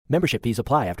Membership fees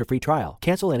apply after free trial.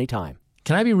 Cancel anytime.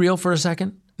 Can I be real for a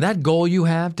second? That goal you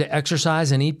have to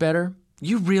exercise and eat better,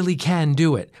 you really can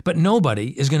do it. But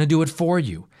nobody is going to do it for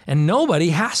you. And nobody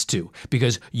has to,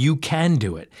 because you can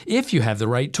do it if you have the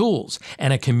right tools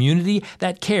and a community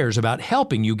that cares about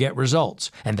helping you get results.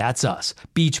 And that's us,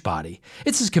 Beachbody.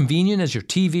 It's as convenient as your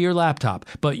TV or laptop,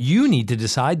 but you need to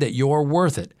decide that you're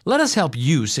worth it. Let us help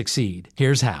you succeed.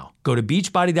 Here's how. Go to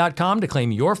Beachbody.com to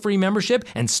claim your free membership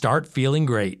and start feeling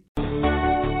great.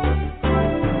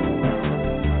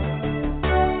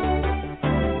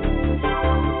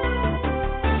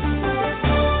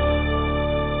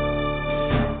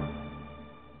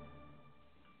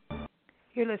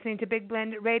 You're listening to Big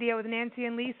Blend Radio with Nancy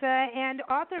and Lisa, and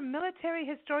author, military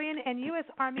historian, and U.S.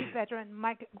 Army veteran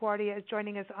Mike Guardia is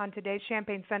joining us on today's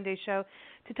Champagne Sunday show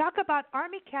to talk about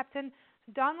Army Captain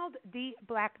Donald D.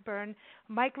 Blackburn.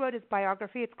 Mike wrote his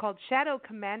biography. It's called Shadow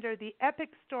Commander, the epic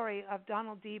story of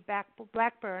Donald D.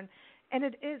 Blackburn, and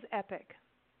it is epic.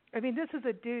 I mean, this is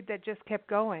a dude that just kept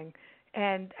going.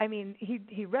 And, I mean,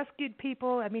 he rescued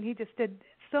people. I mean, he just did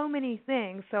so many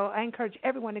things. So I encourage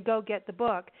everyone to go get the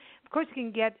book. Of course, you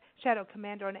can get Shadow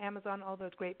Commander on Amazon, all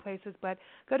those great places. But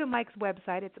go to Mike's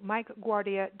website. It's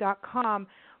MikeGuardia.com.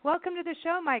 Welcome to the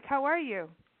show, Mike. How are you?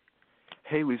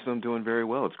 Hey, Lisa. I'm doing very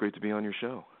well. It's great to be on your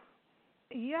show.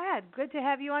 Yeah, good to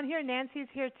have you on here. Nancy's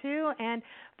here, too. And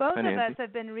both of us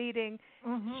have been reading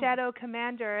Shadow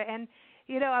Commander. And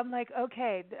you know, I'm like,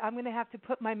 okay, I'm going to have to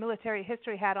put my military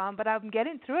history hat on, but I'm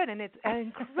getting through it, and it's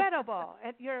incredible.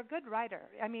 And you're a good writer.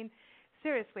 I mean,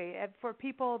 seriously, for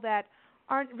people that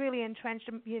aren't really entrenched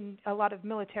in a lot of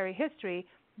military history,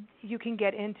 you can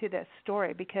get into this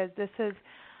story because this is,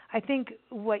 I think,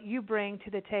 what you bring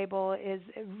to the table is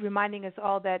reminding us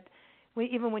all that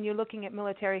even when you're looking at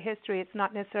military history, it's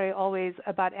not necessarily always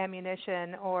about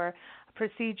ammunition or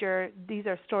procedure. These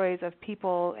are stories of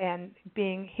people and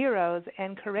being heroes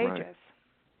and courageous. Right.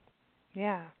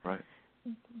 Yeah. Right.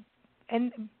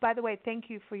 And by the way, thank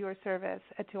you for your service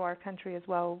to our country as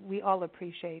well. We all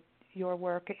appreciate your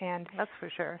work, and that's for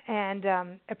sure.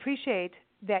 And appreciate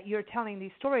that you're telling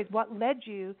these stories. What led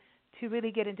you to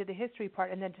really get into the history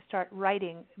part and then to start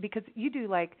writing? Because you do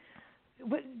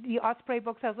the Osprey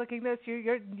books I was looking at this,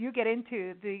 you get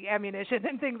into the ammunition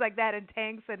and things like that and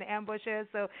tanks and ambushes.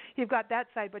 So you've got that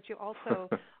side, but you also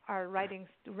are writing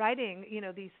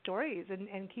these stories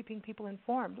and keeping people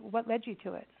informed. What led you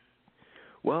to it?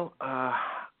 Well, I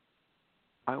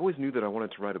always knew that I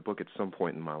wanted to write a book at some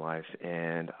point in my life,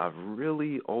 and I've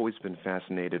really always been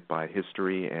fascinated by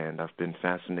history, and I've been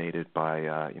fascinated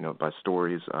by by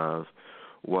stories of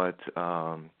what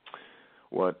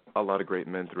a lot of great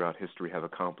men throughout history have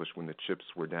accomplished when the chips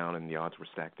were down and the odds were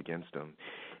stacked against them.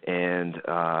 And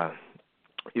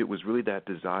it was really that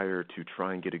desire to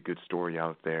try and get a good story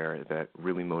out there that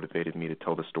really motivated me to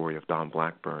tell the story of Don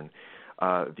Blackburn.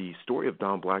 The story of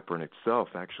Don Blackburn itself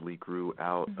actually grew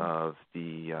out of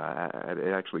the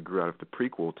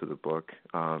prequel to the book,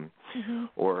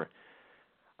 or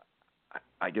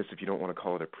I guess if you don't want to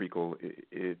call it a prequel,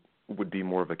 it would be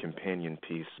more of a companion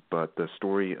piece, but the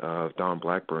story of Don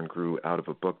Blackburn grew out of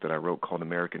a book that I wrote called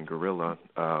American Guerrilla,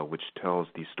 which tells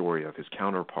the story of his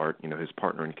counterpart, his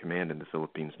partner in command in the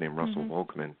Philippines named Russell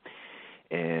Volkman.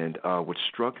 And what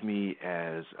struck me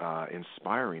as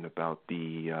inspiring about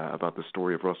the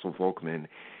story of Russell Volkman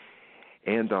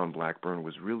and Don Blackburn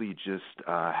was really just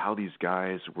how these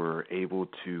guys were able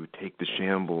to take the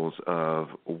shambles of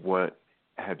what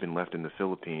had been left in the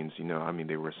Philippines.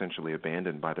 They were essentially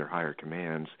abandoned by their higher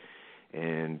commands,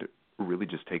 and really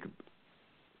just take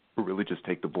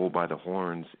the bull by the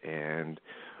horns, and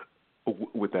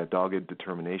with that dogged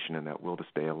determination and that will to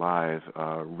stay alive,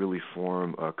 really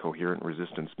form a coherent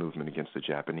resistance movement against the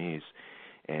Japanese,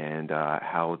 and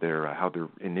how their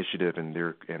initiative and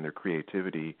their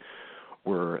creativity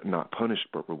were not punished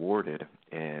but rewarded,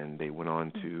 and they went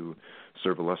on to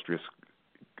serve illustrious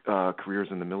careers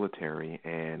in the military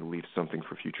and leave something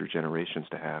for future generations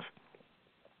to have.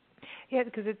 Yeah,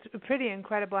 because it's pretty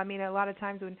incredible. I mean, a lot of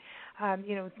times when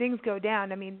things go down,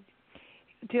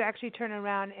 to actually turn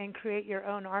around and create your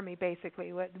own army,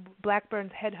 basically, what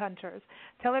Blackburn's headhunters.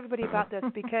 Tell everybody about this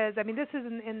because this is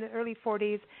in the early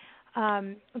 40s.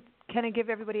 Kind of give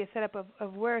everybody a setup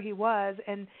of where he was,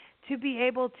 and to be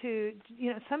able to,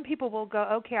 some people will go,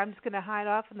 okay, I'm just going to hide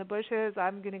off in the bushes.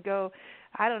 I'm going to go,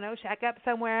 I don't know, shack up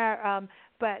somewhere.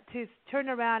 But to turn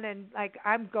around and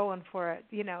I'm going for it,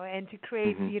 and to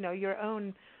create, your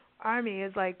own army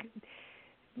is like,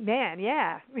 man,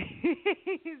 yeah,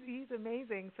 he's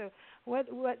amazing. So, what?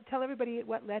 Tell everybody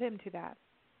what led him to that.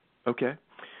 Okay,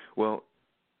 well,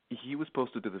 He was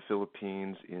posted to the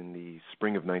Philippines in the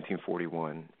spring of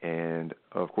 1941, and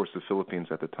of course the Philippines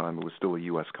at the time, it was still a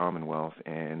U.S. Commonwealth,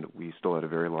 and we still had a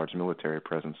very large military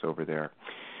presence over there.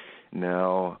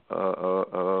 Now,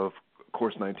 of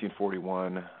course,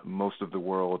 1941, most of the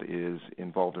world is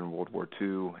involved in World War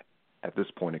II at this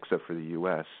point, except for the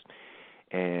U.S.,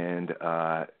 and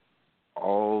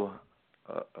all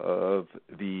of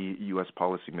the U.S.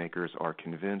 policymakers are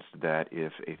convinced that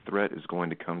if a threat is going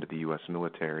to come to the U.S.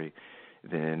 military,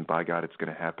 then by God, it's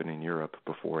going to happen in Europe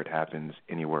before it happens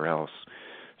anywhere else.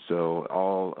 So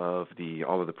all of the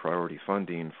priority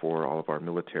funding for all of our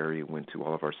military went to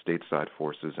all of our stateside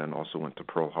forces and also went to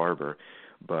Pearl Harbor.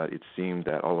 But it seemed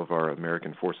that all of our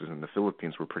American forces in the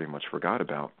Philippines were pretty much forgot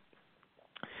about.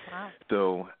 Wow.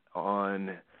 So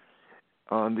on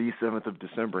the 7th of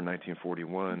December,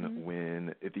 1941,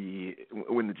 when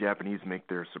the Japanese make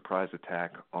their surprise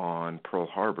attack on Pearl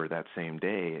Harbor that same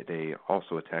day, they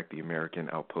also attacked the American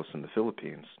outposts in the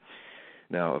Philippines.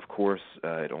 Now, of course,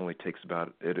 it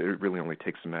really only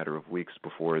takes a matter of weeks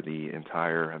before the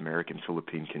entire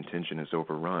American-Philippine contingent is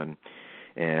overrun.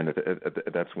 And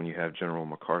that's when you have General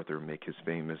MacArthur make his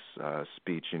famous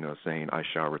speech, saying, "I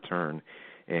shall return,"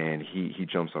 and he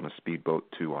jumps on a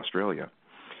speedboat to Australia.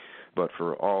 But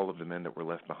for all of the men that were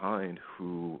left behind,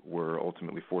 who were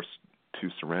ultimately forced to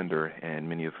surrender, and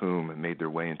many of whom made their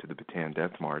way into the Bataan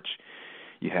Death March,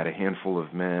 you had a handful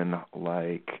of men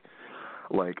like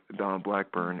Don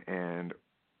Blackburn and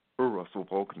Russell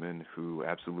Volkman who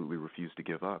absolutely refused to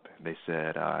give up. They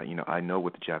said, I know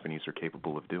what the Japanese are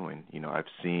capable of doing. I've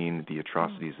seen the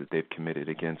atrocities that they've committed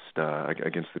against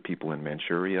the people in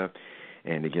Manchuria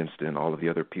and in all of the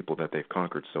other people that they've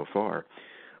conquered so far.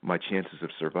 My chances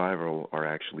of survival are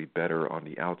actually better on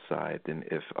the outside than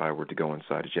if I were to go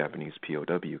inside a Japanese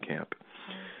POW camp.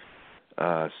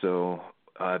 So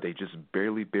they just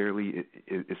barely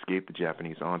escaped the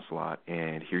Japanese onslaught,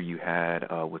 and here you had,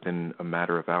 within a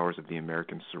matter of hours of the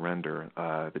American surrender,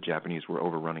 the Japanese were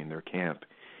overrunning their camp,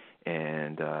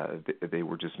 and they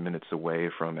were just minutes away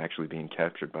from actually being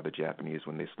captured by the Japanese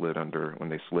when they slid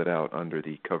out under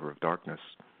the cover of darkness.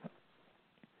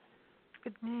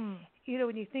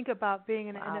 When you think about being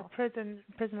in a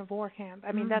prison of war camp,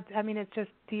 I mean it's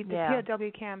just the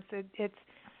POW camps. It's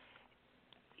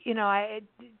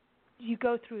you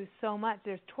go through so much.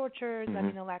 There's tortures. I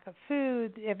mean, the lack of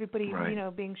food. Everybody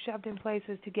being shoved in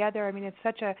places together. I mean, it's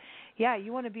such a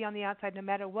you want to be on the outside no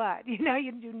matter what.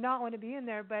 You do not want to be in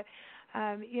there. But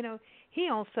he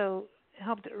also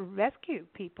helped rescue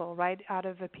people right out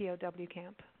of a POW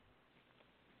camp.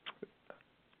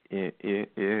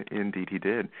 Indeed, he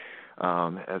did.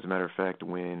 As a matter of fact,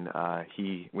 when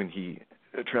he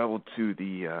traveled to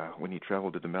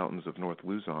the mountains of North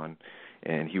Luzon,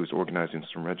 and he was organizing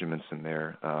some regiments in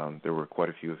there, there were quite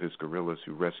a few of his guerrillas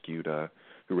who rescued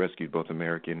both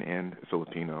American and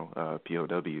Filipino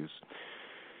POWs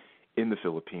in the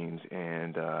Philippines.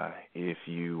 And if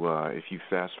you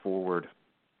fast forward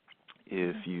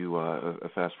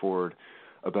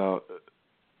about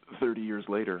 30 years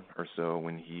later or so,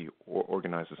 when he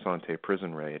organized the Sante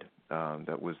prison raid,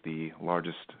 that was the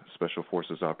largest special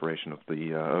forces operation of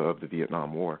the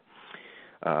Vietnam War.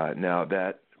 Now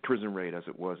that prison raid, as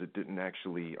it didn't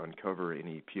actually uncover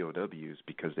any POWs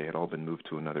because they had all been moved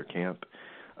to another camp.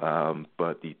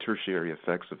 But the tertiary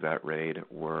effects of that raid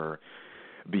were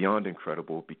beyond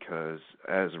incredible, because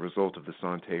as a result of the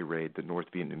Sante raid, the North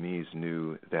Vietnamese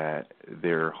knew that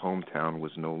their hometown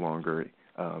was no longer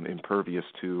impervious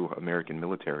to American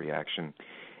military action,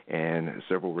 and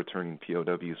several returning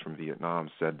POWs from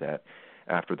Vietnam said that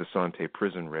after the Sante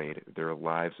prison raid, their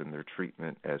lives and their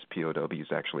treatment as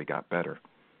POWs actually got better.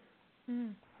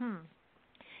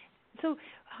 So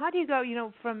how do you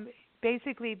go, from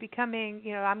basically becoming,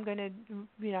 I'm going to,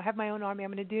 have my own army,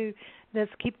 I'm going to do this,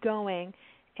 keep going,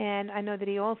 and I know that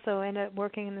he also ended up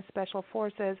working in the Special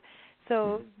Forces.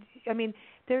 So, I mean,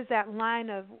 there's that line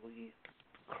of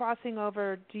crossing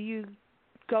over. Do you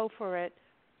go for it,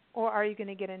 or are you going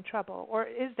to get in trouble? Or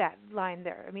is that line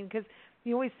there? I mean, because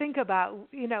you always think about,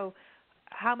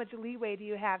 how much leeway do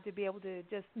you have to be able to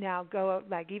just now go out,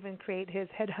 like even create his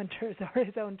headhunters or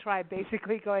his own tribe,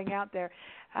 basically going out there.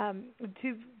 Do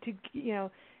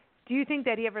you think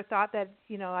that he ever thought that,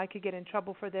 I could get in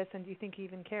trouble for this, and do you think he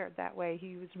even cared that way?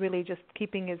 He was really just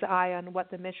keeping his eye on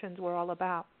what the missions were all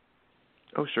about.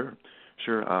 Oh, sure.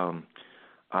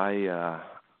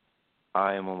 I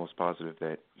am almost positive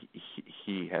that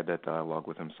he had that dialogue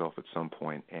with himself at some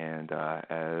point, and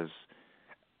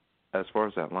as far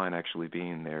as that line actually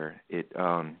being there, it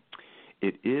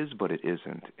is, but it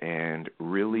isn't, and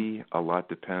really a lot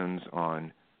depends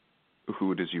on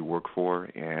who it is you work for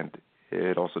and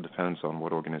it also depends on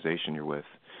what organization you're with.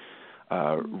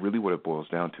 Really what it boils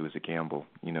down to is a gamble,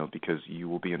 because you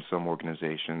will be in some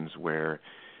organizations where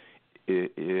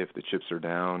if the chips are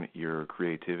down, your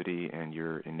creativity and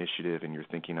your initiative and your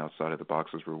thinking outside of the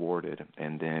box is rewarded.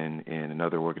 And then in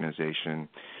another organization,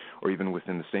 or even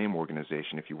within the same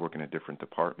organization, if you work in a different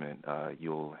department,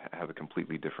 you'll have a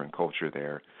completely different culture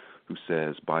there who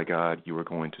says, by God, you are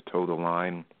going to toe the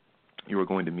line. You are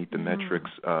going to meet the metrics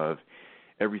of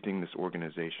everything this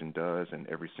organization does and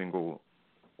every single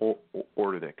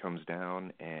order that comes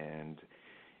down. And,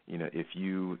 if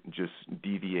you just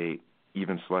deviate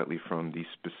even slightly from the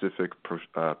specific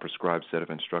prescribed set of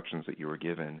instructions that you were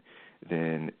given,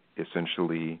 then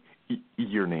essentially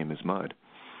your name is mud.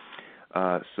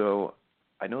 So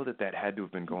I know that had to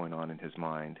have been going on in his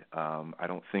mind. I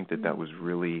don't think that was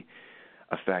really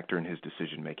a factor in his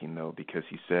decision-making, though, because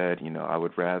he said, I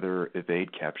would rather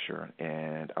evade capture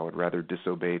and I would rather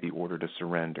disobey the order to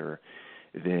surrender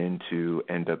than to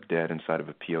end up dead inside of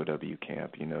a POW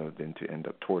camp, than to end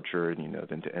up tortured,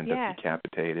 than to end up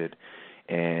decapitated.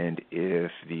 And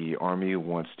if the Army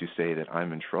wants to say that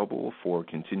I'm in trouble for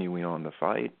continuing on the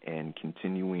fight and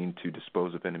continuing to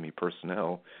dispose of enemy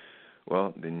personnel,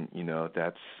 well, then,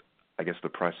 that's, I guess, the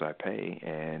price I pay.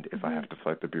 And if I have to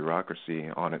fight the bureaucracy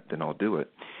on it, then I'll do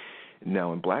it.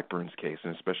 Now, in Blackburn's case,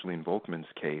 and especially in Volkmann's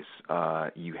case,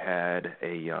 you had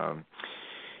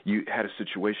a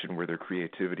situation where their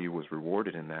creativity was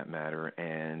rewarded in that matter,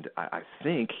 and I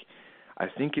think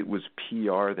it was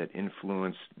PR that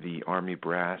influenced the Army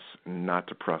brass not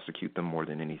to prosecute them more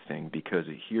than anything, because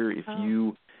here, if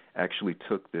you actually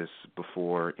took this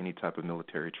before any type of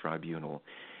military tribunal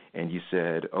and you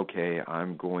said, okay, I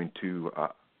am going to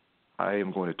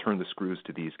turn the screws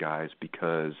to these guys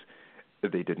because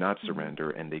they did not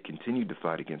surrender and they continued to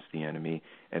fight against the enemy,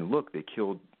 and look, they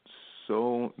killed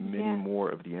so many more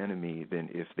of the enemy than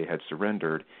if they had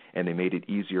surrendered, and they made it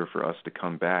easier for us to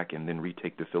come back and then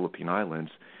retake the Philippine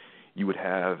Islands, you would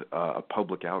have a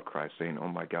public outcry saying, oh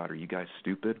my God, are you guys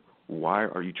stupid? Why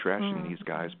are you trashing these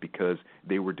guys? Because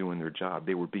they were doing their job.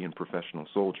 They were being professional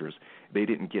soldiers. They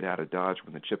didn't get out of Dodge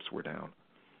when the chips were down.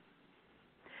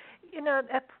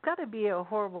 That's got to be a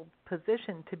horrible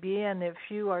position to be in if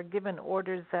you are given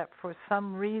orders that for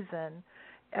some reason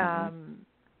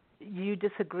you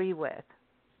disagree with,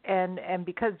 and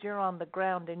because you're on the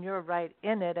ground and you're right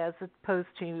in it, as opposed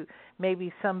to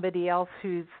maybe somebody else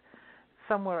who's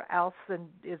somewhere else and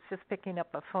is just picking up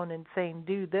a phone and saying,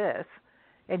 do this,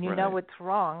 and you know it's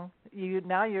wrong.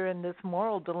 Now you're in this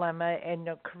moral dilemma and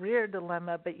a career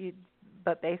dilemma,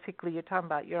 but basically you're talking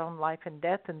about your own life and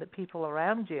death and the people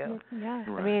around you. Yeah.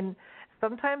 I mean,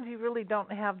 sometimes you really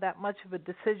don't have that much of a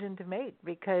decision to make,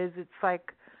 because it's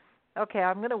like, okay,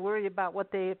 I'm going to worry about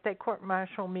if they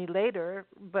court-martial me later,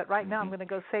 but right now I'm going to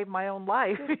go save my own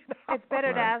life. It's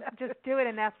better to just do it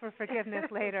and ask for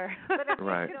forgiveness later. But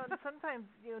sometimes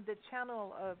the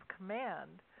channel of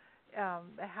command,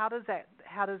 how does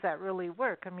that really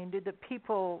work? I mean, do the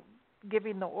people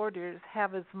giving the orders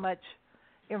have as much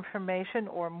information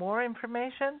or more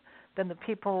information than the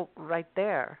people right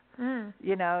there?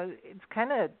 It's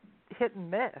kind of hit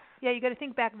and miss. Yeah, you got to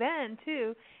think back then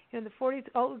too. In the 40s,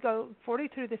 go 40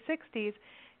 through the 60s.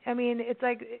 I mean, it's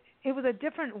like it was a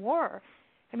different war.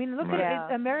 I mean, look at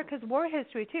America's war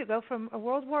history too. Go from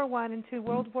World War I into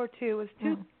World War II. It was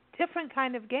two different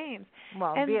kind of games.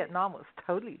 Well, and Vietnam was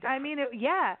totally different. I mean,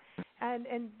 and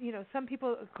some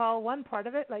people call one part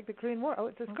of it, like the Korean War,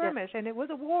 it's a skirmish, and it was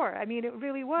a war. I mean, it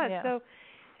really was. Yeah. So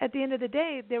at the end of the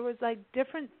day, there was like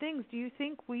different things. Do you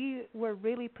think we were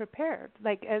really prepared?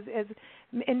 Like as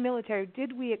in military,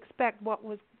 did we expect what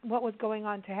was going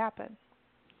on to happen?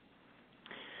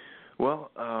 Well,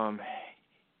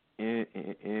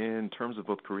 in terms of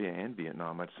both Korea and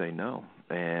Vietnam, I'd say no.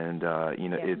 And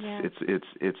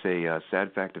it's a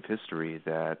sad fact of history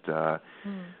that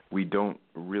we don't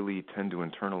really tend to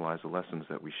internalize the lessons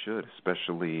that we should,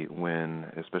 especially when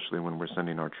we're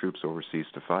sending our troops overseas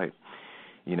to fight.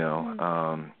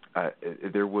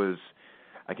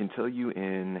 I can tell you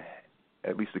in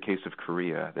at least the case of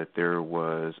Korea that there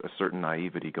was a certain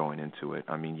naivety going into it.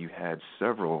 I mean, you had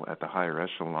several at the higher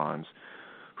echelons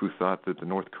who thought that the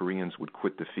North Koreans would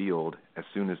quit the field as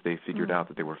soon as they figured out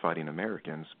that they were fighting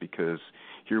Americans, because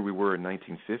here we were in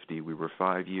 1950, we were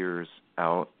 5 years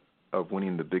out of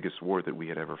winning the biggest war that we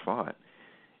had ever fought.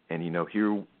 And,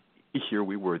 here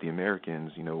we were, the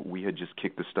Americans, we had just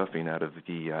kicked the stuffing out of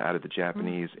the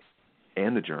Japanese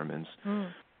and the Germans.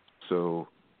 So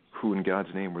who in God's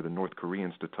name were the North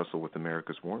Koreans to tussle with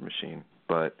America's war machine?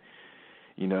 But,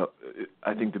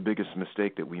 I think the biggest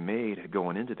mistake that we made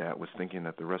going into that was thinking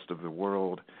that the rest of the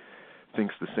world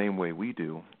thinks the same way we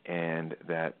do, and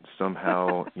that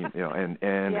somehow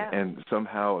and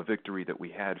somehow a victory that we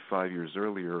had 5 years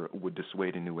earlier would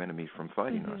dissuade a new enemy from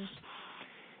fighting us.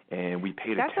 And we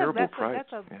paid a terrible price.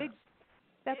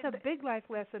 That's a big life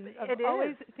lesson of it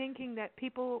always is. thinking that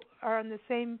people are on the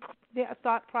same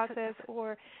thought process,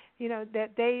 or that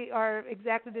they are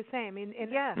exactly the same.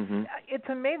 It's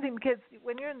amazing because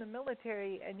when you're in the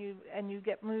military and you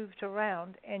get moved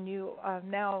around and you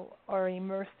now are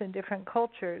immersed in different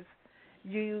cultures,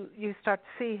 you start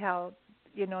to see how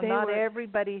not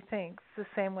everybody thinks the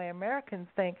same way Americans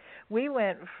think. We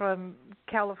went from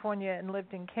California and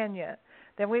lived in Kenya.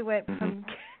 Then we went from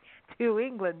Kenya to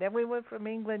England. Then we went from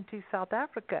England to South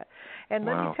Africa. And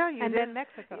let me tell you, and then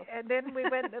Mexico. And then we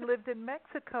went and lived in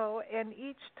Mexico. And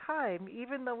each time,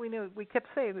 even though we kept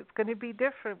saying it's going to be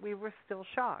different, we were still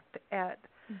shocked at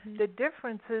the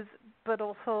differences, but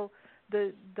also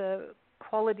the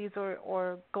qualities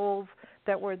or goals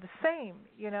that were the same.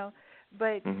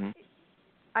 But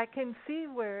I can see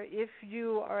where if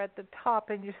you are at the top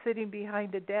and you're sitting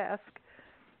behind a desk,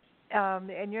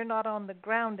 and you're not on the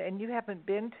ground and you haven't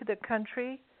been to the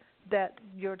country that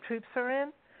your troops are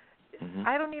in,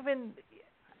 I don't even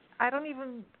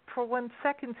for 1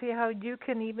 second see how you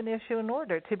can even issue an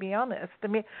order, to be honest. I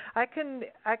mean, I can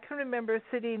remember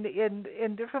sitting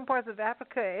in different parts of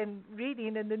Africa and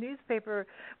reading in the newspaper,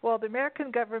 well, the American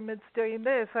government's doing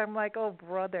this. I'm like, oh,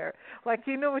 brother, like,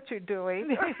 you know what you're doing.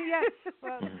 Yes.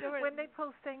 Well, when they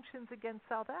post sanctions against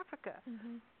South Africa.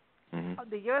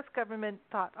 The U.S. government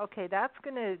thought, okay,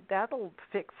 that'll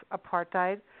fix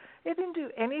apartheid. It didn't do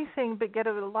anything but get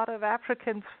a lot of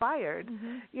Africans fired.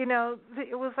 It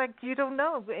was like, you don't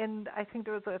know. And I think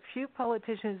there was a few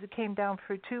politicians who came down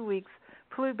for 2 weeks,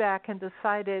 flew back, and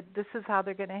decided this is how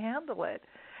they're going to handle it.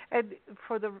 And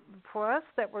for us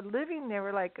that were living there,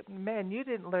 we're like, man, you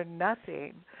didn't learn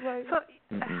nothing. Right. So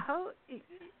how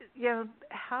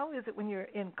is it when you're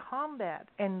in combat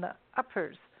and the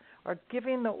uppers are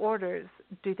giving the orders?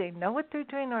 Do they know what they're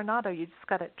doing or not? Or you just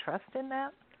got to trust in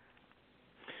that?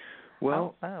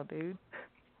 Well, I don't know, dude.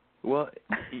 Well,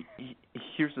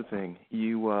 here's the thing: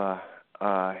 you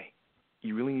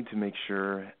really need to make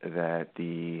sure that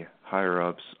the higher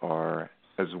ups are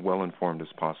as well informed as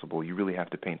possible. You really have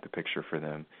to paint the picture for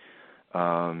them.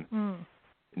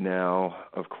 Now,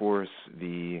 of course,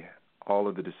 all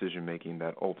of the decision making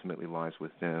that ultimately lies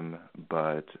with them,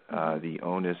 but the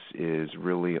onus is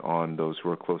really on those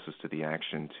who are closest to the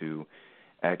action to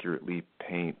accurately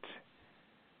paint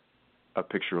a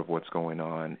picture of what's going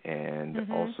on, and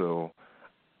also,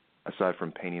 aside from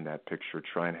painting that picture,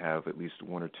 try and have at least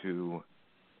one or two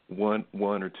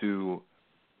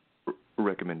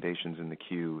recommendations in the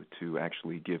queue to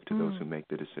actually give to those who make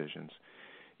the decisions.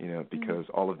 Because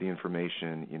all of the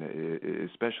information,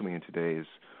 especially in today's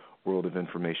world of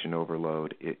information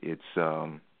overload, it's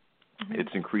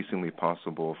increasingly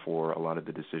possible for a lot of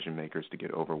the decision makers to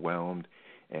get overwhelmed,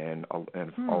 and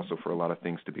also for a lot of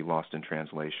things to be lost in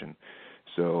translation.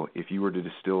 So if you were to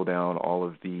distill down all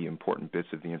of the important bits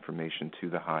of the information to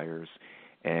the hires,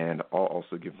 and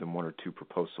also give them one or two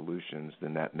proposed solutions,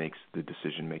 then that makes the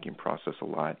decision-making process a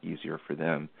lot easier for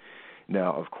them.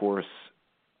 Now, of course,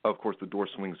 the door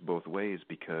swings both ways,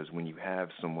 because when you have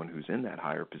someone who's in that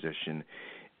higher position,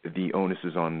 the onus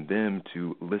is on them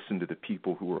to listen to the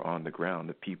people who are on the ground,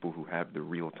 the people who have the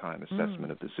real-time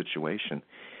assessment of the situation.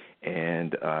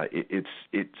 And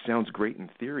it sounds great in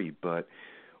theory, but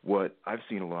what I've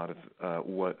seen a lot of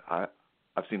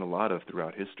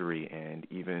throughout history, and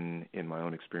even in my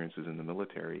own experiences in the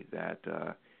military, that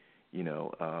a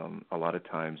lot of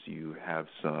times you have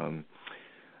some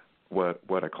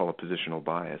what I call a positional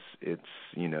bias. It's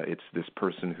this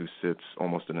person who sits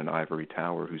almost in an ivory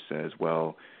tower who says,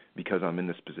 well, because I'm in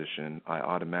this position, I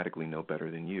automatically know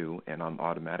better than you, and I'm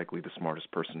automatically the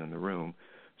smartest person in the room.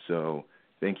 So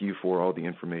thank you for all the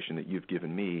information that you've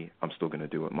given me. I'm still going to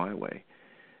do it my way.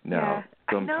 Now,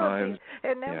 sometimes,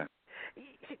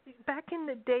 back in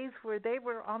the days where they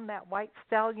were on that white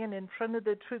stallion in front of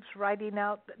the troops riding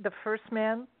out the first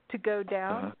man to go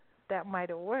down, that might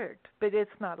have worked. But it's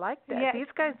not like that. Yeah.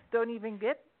 These guys don't even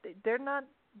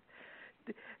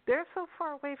they're so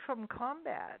far away from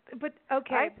combat. But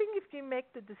okay, I think if you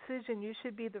make the decision, you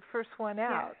should be the first one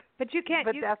out. But you can't.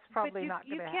 But that's probably not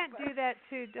going to happen. You can't do that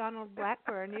to Donald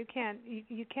Blackburn. You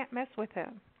can't mess with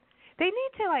him. They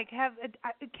need to have.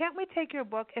 Can't we take your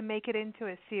book and make it into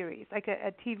a series, like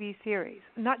a TV series,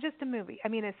 not just a movie? I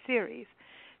mean, a series.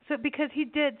 So because he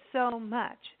did so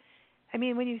much. I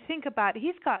mean, when you think about it,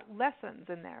 he's got lessons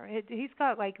in there. He's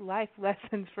got life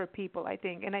lessons for people, I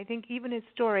think. And I think even his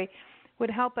story would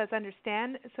help us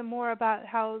understand some more about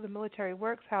how the military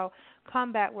works, how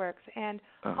combat works, and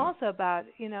also about,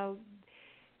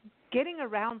 getting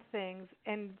around things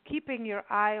and keeping your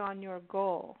eye on your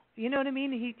goal. You know what I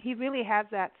mean? He really has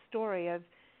that story of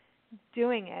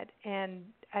doing it, and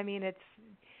I mean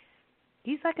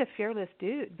he's like a fearless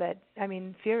dude, but I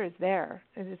mean fear is there,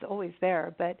 and it's always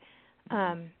there, but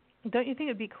don't you think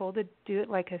it'd be cool to do it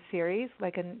like a series,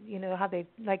 like how they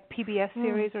like PBS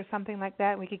series or something like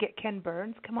that? We could get Ken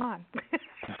Burns. Come on.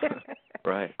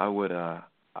 Right. I would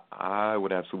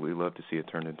absolutely love to see it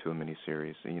turned into a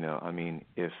miniseries. I mean,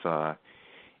 if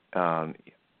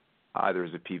either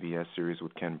as a PBS series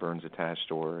with Ken Burns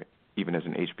attached, or even as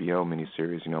an HBO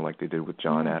miniseries, like they did with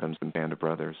John Adams and Band of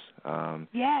Brothers. That's what I'm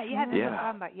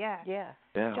talking about. Yeah.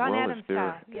 John Adams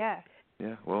style. Yeah.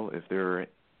 Yeah. Well, if there are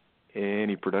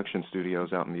any production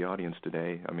studios out in the audience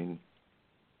today, I mean,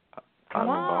 by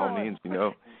all means, you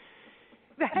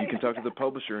can talk to the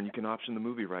publisher and you can option the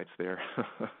movie rights there.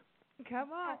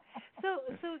 Come on. So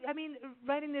I mean,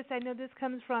 writing this, I know this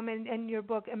comes from in your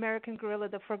book, American Guerrilla: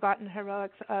 The Forgotten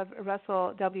Heroics of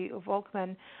Russell W.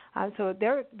 Volkman. So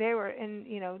they were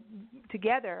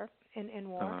together in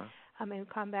war, in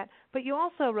combat. But you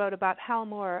also wrote about Hal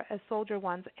Moore, A Soldier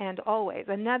Once and Always,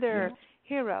 another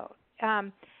hero.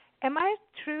 Am I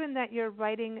true in that you're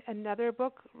writing another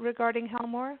book regarding Hal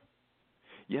Moore?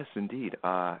 Yes, indeed.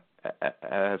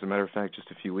 As a matter of fact,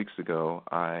 just a few weeks ago,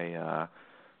 I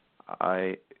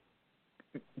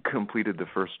completed the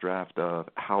first draft of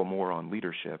Hal Moore on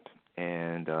Leadership,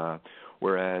 and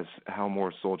whereas Hal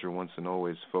Moore's Soldier Once and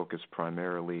Always focused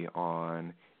primarily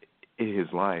on his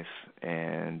life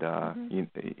and the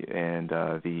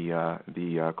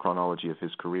chronology of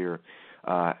his career,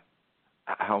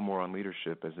 Hal Moore on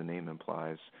Leadership, as the name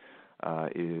implies,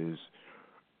 is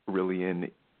really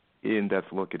an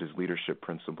in-depth look at his leadership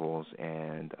principles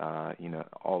and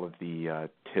all of the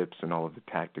tips and all of the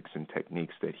tactics and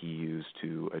techniques that he used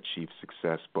to achieve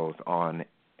success both on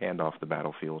and off the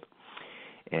battlefield.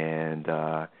 And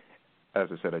as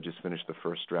I said, I just finished the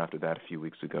first draft of that a few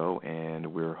weeks ago,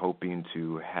 and we're hoping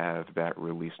to have that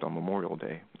released on Memorial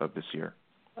Day of this year.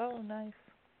 Oh, nice.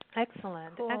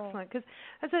 Excellent, cool. Excellent. Because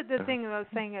that's the thing I was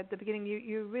saying at the beginning.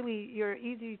 You're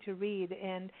easy to read,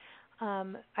 and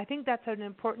I think that's an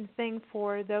important thing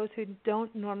for those who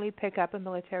don't normally pick up a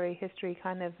military history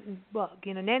kind of book.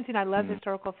 Nancy and I love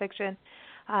historical fiction,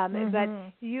 but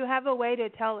you have a way to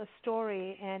tell a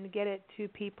story and get it to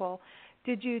people.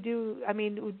 Have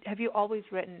you always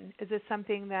written? Is this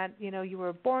something that, you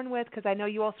were born with? Because I know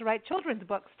you also write children's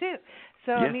books, too.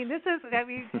 So, yes.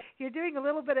 You're doing a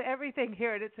little bit of everything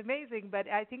here, and it's amazing, but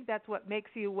I think that's what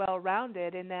makes you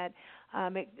well-rounded in that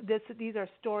these are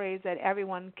stories that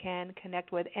everyone can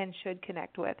connect with and should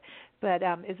connect with. But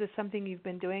is this something you've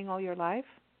been doing all your life?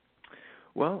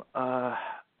 Well, I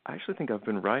actually think I've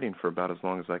been writing for about as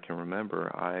long as I can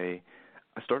remember. I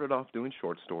started off doing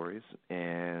short stories,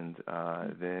 and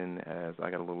then as I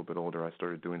got a little bit older, I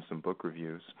started doing some book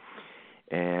reviews.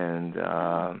 And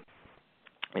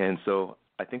so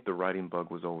I think the writing bug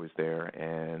was always there.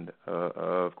 And,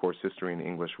 of course, history and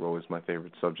English were always my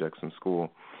favorite subjects in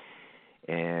school.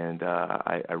 And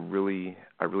I really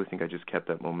think I just kept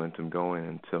that momentum going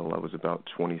until I was about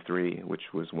 23,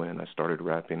 which was when I started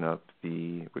wrapping up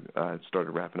the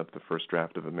first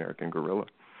draft of American Guerrilla.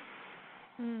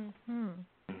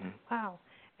 Wow.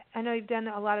 I know you've done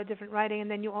a lot of different writing,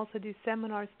 and then you also do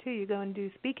seminars, too. You go and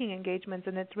do speaking engagements,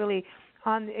 and it's really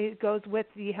it goes with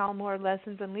the Hal Moore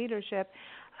Lessons in Leadership.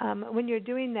 When you're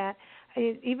doing that,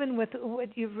 even with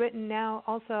what you've written now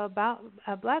also about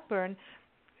Blackburn,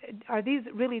 are these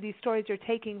stories you're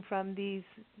taking from these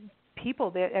people?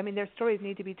 Their stories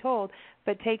need to be told,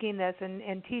 but taking this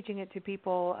and teaching it to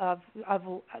people of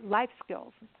life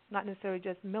skills, not necessarily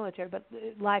just military, but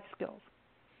life skills.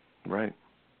 Right.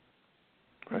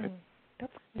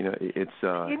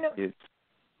 It's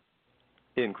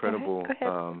incredible,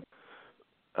 Go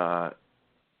ahead.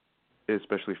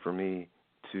 especially for me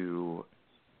to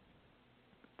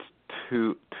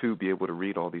be able to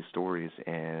read all these stories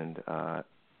and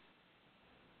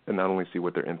not only see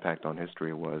what their impact on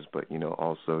history was, but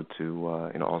also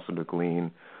to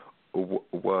glean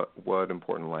what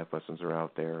important life lessons are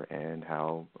out there and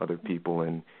how other people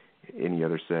in any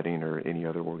other setting or any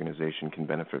other organization can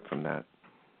benefit from that.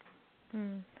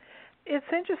 It's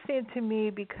interesting to me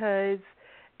because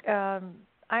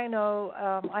I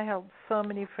know I have so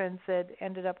many friends that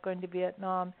ended up going to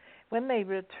Vietnam. When they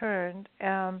returned,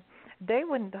 they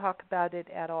wouldn't talk about it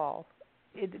at all.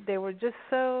 They were just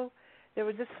so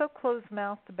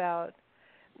closed-mouthed about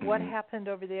what happened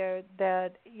over there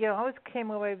that I always came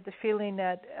away with the feeling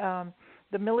that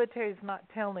the military is not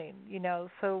telling,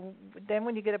 So then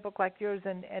when you get a book like yours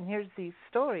and here's these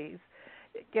stories,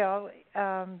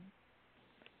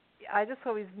 I just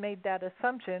always made that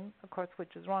assumption, of course,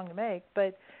 which is wrong to make,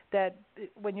 but that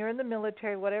when you're in the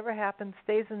military, whatever happens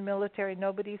stays in the military,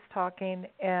 nobody's talking,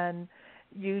 and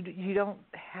you don't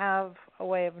have a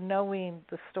way of knowing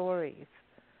the stories,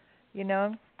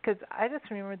 Because I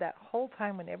just remember that whole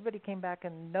time when everybody came back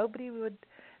and nobody would,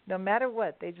 no matter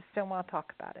what, they just didn't want to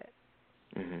talk about it.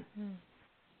 Mm-hmm.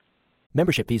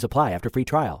 Membership fees apply after free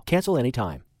trial. Cancel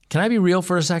anytime. Can I be real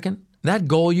for a second? That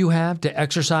goal you have to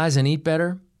exercise and eat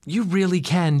better, you really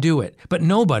can do it, but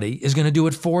nobody is going to do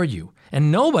it for you.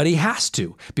 And nobody has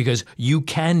to, because you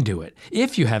can do it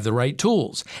if you have the right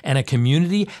tools and a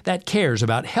community that cares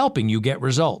about helping you get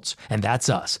results. And that's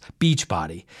us,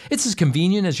 Beachbody. It's as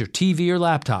convenient as your TV or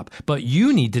laptop, but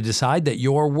you need to decide that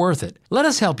you're worth it. Let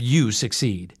us help you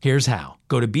succeed. Here's how.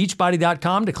 Go to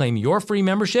Beachbody.com to claim your free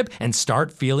membership and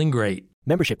start feeling great.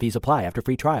 Membership fees apply after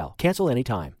free trial. Cancel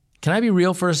anytime. Can I be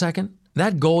real for a second?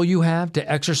 That goal you have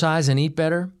to exercise and eat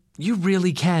better, you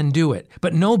really can do it,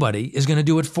 but nobody is going to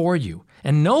do it for you.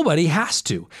 And nobody has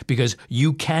to, because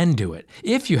you can do it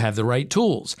if you have the right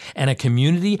tools and a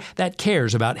community that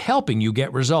cares about helping you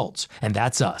get results. And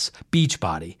that's us,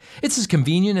 Beachbody. It's as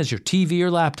convenient as your TV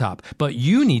or laptop, but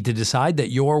you need to decide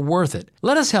that you're worth it.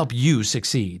 Let us help you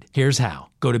succeed. Here's how.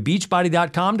 Go to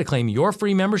Beachbody.com to claim your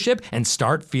free membership and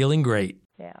start feeling great.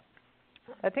 Yeah.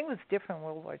 I think it was different in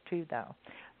World War II, though.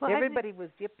 Well, everybody was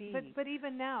yippee. But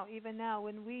even now,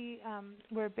 when we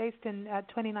were based in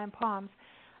 29 Palms,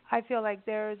 I feel like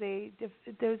there's a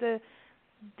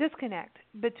disconnect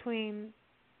between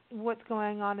what's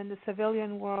going on in the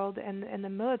civilian world and the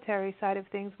military side of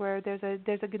things, where there's a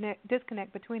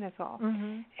disconnect between us all.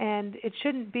 Mm-hmm. And it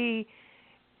shouldn't be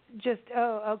just,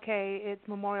 it's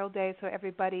Memorial Day, so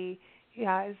everybody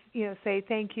say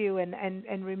thank you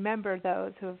and remember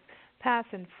those who have passed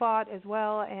and fought as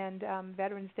well, and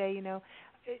Veterans Day,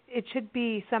 it should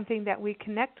be something that we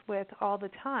connect with all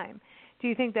the time. Do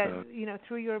you think that,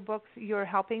 through your books, you're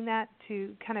helping that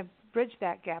to kind of bridge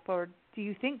that gap, or do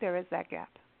you think there is that gap?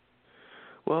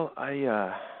 Well,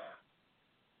 I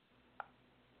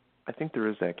think there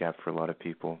is that gap for a lot of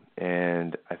people,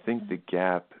 and I think the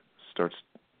gap starts,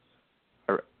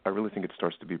 I really think it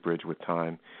starts to be bridged with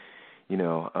time.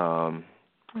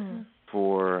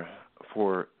 For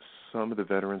some of the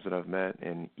veterans that I've met,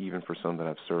 and even for some that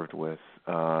I've served with,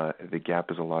 the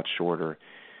gap is a lot shorter,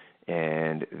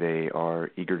 and they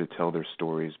are eager to tell their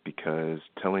stories because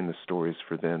telling the stories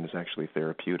for them is actually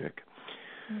therapeutic.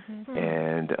 Mm-hmm.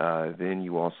 And then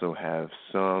you also have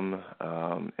some,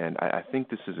 and I think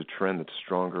this is a trend that's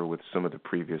stronger with some of the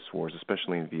previous wars,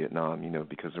 especially in Vietnam,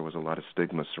 because there was a lot of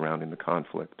stigma surrounding the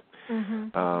conflict.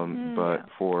 Mm-hmm. But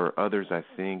for others, I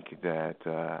think that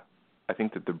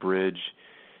the bridge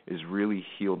is really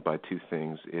healed by two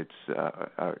things.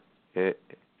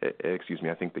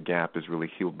 I think the gap is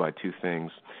really healed by two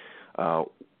things.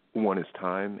 One is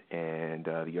time, and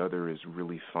the other is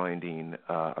really finding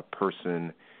a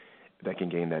person that can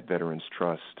gain that veteran's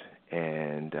trust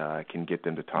and can get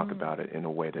them to talk about it in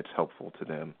a way that's helpful to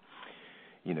them.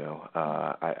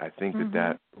 I think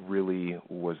that really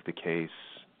was the case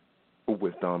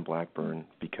with Don Blackburn,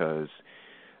 because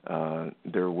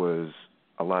there was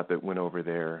a lot that went over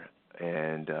there,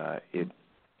 and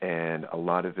a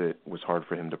lot of it was hard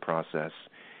for him to process,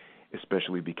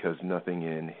 especially because nothing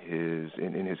in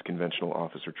his conventional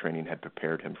officer training had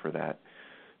prepared him for that.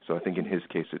 So I think in his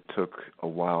case it took a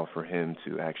while for him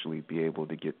to actually be able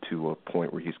to get to a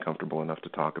point where he's comfortable enough to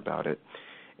talk about it.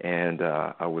 And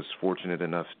I was fortunate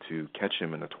enough to catch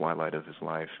him in the twilight of his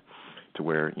life, to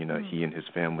where he and his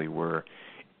family were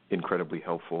incredibly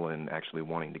helpful in actually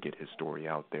wanting to get his story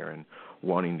out there and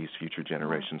wanting these future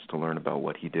generations to learn about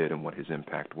what he did and what his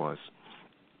impact was.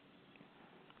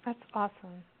 That's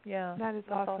awesome. Yeah, that is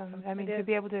awesome. I mean, to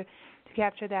be able to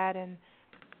capture that and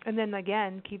then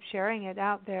again keep sharing it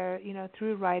out there,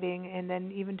 through writing and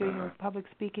then even doing your public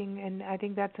speaking. And I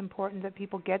think that's important that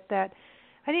people get that.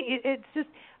 I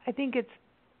think it's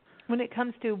when it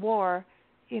comes to war,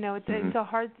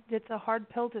 it's a hard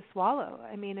pill to swallow.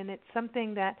 I mean, and it's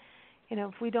something that,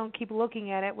 if we don't keep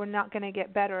looking at it, we're not going to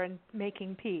get better in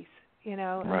making peace. Right.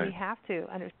 And we have to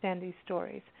understand these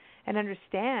stories and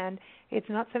understand it's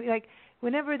not something like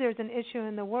whenever there's an issue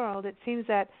in the world, it seems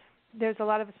that there's a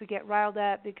lot of us who get riled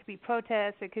up. It could be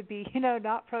protests. It could be,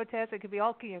 not protests. It could be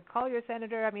all, call your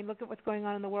senator. I mean, look at what's going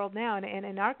on in the world now and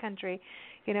in our country.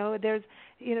 There's,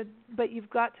 but you've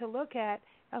got to look at,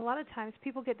 a lot of times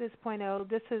people get to this point,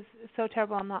 this is so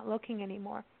terrible, I'm not looking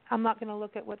anymore. I'm not going to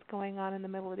look at what's going on in the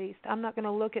Middle East. I'm not going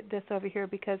to look at this over here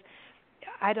because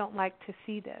I don't like to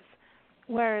see this.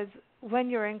 Whereas when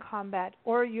you're in combat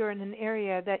or you're in an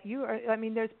area that you are, I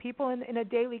mean, there's people in a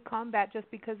daily combat just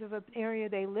because of an area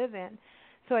they live in.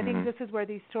 So I think this is where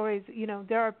these stories,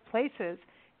 there are places,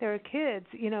 there are kids,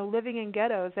 living in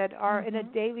ghettos that are in a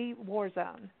daily war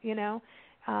zone,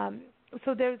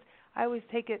 So I always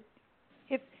take it,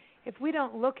 if we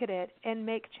don't look at it and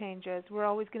make changes, we're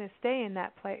always going to stay in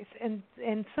that place. And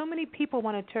so many people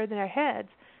want to turn their heads,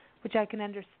 which I can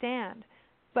understand.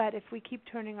 But if we keep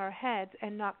turning our heads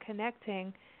and not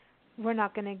connecting, we're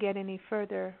not going to get any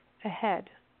further ahead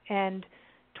and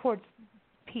towards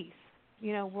peace,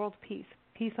 world peace,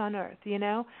 peace on earth,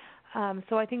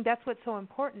 So I think that's what's so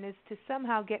important, is to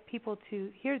somehow get people to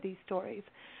hear these stories.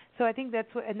 So I think that's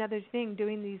another thing,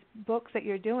 doing these books that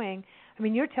you're doing. I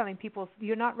mean, you're telling people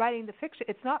you're not writing the fiction.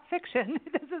 It's not fiction.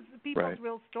 This is people's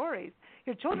real stories.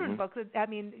 Your children's books, I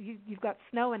mean, you've got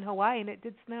snow in Hawaii, and it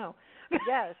did snow.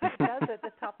 Yes, it does at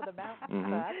the top of the mountain, so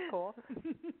that's cool.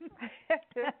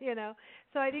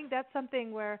 So I think that's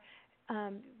something where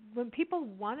when people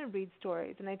want to read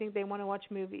stories, and I think they want to watch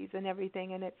movies and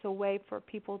everything, and it's a way for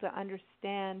people to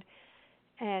understand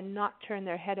and not turn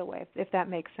their head away, if that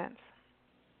makes sense.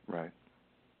 Right.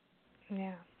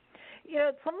 Yeah.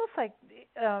 It's almost like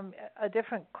a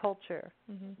different culture,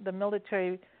 the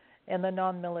military and the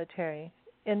non-military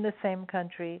in the same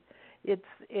country. It's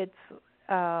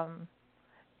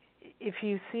if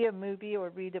you see a movie or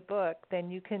read a book, then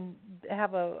you can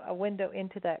have a window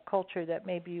into that culture that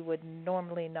maybe you would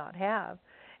normally not have.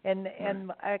 And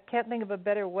I can't think of a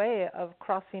better way of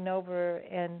crossing over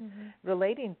and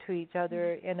relating to each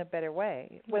other in a better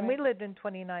way. When we lived in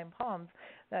 29 Palms,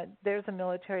 there's a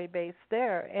military base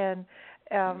there, and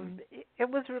it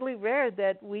was really rare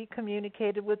that we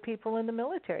communicated with people in the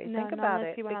military. No, think about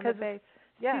it, because base.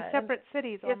 Two separate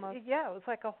cities almost. It was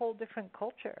like a whole different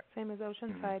culture. Same as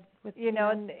Oceanside. With,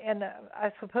 and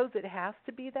I suppose it has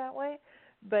to be that way,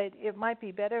 but it might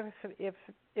be better if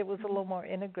it was a little more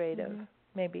integrative.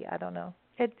 Maybe, I don't know.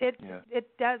 It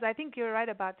does. I think you're right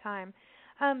about time.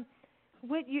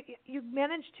 When you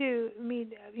managed to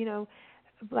meet,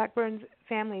 Blackburn's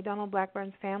family, Donald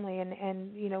Blackburn's family,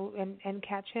 and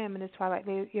catch him in his twilight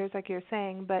years, like you're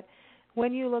saying. But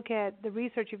when you look at the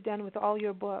research you've done with all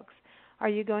your books, are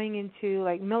you going into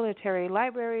like military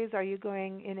libraries? Are you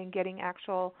going in and getting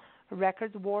actual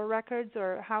records, war records,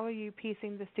 or how are you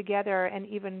piecing this together? And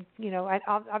even,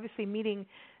 obviously meeting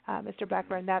Mr.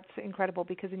 Blackburn, that's incredible,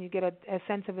 because then you get a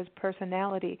sense of his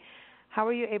personality. How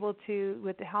are you able to,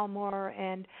 with Hal Moore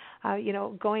and,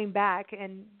 going back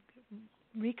and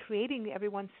recreating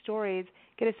everyone's stories,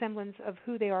 get a semblance of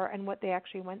who they are and what they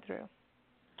actually went through?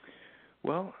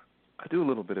 Well, I do a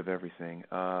little bit of everything.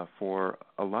 For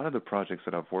a lot of the projects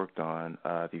that I've worked on,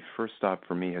 the first stop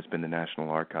for me has been the National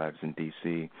Archives in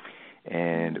D.C.,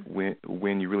 and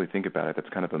when you really think about it, that's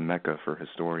kind of a mecca for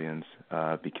historians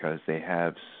because they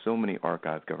have so many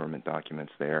archived government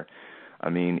documents there.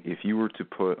 I mean, if you were to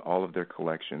put all of their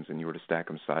collections and you were to stack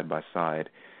them side by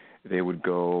side, they would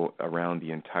go around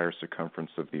the entire circumference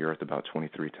of the Earth about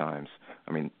 23 times.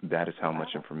 I mean, that is how much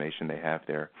information they have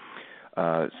there.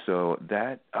 So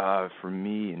that, for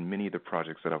me, in many of the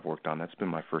projects that I've worked on, that's been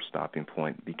my first stopping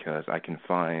point, because I can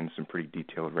find some pretty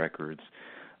detailed records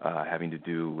having to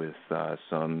do with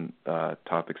some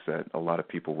topics that a lot of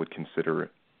people would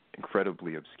consider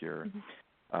incredibly obscure.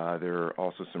 There are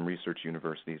also some research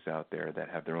universities out there that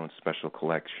have their own special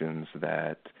collections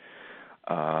that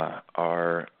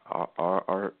are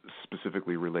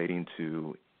specifically relating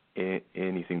to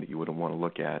anything that you wouldn't want to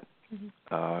look at.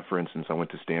 For instance, I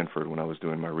went to Stanford when I was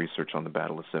doing my research on the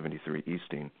Battle of 73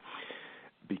 Easting,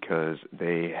 because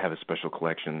they have a special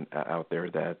collection out there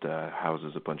that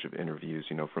houses a bunch of interviews,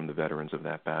 from the veterans of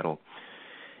that battle.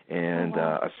 And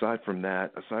aside from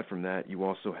that, you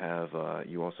also have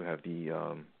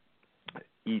the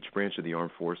each branch of the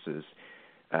armed forces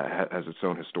has its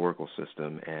own historical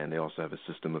system, and they also have a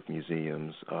system of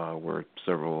museums where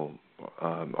several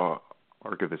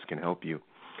archivists can help you.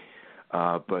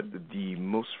 But the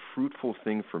most fruitful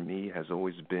thing for me has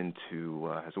always been to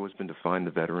find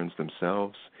the veterans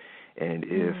themselves, and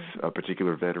if a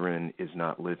particular veteran is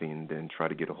not living, then try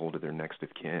to get a hold of their next of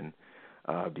kin,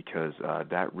 because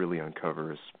that really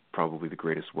uncovers probably the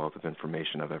greatest wealth of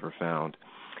information I've ever found.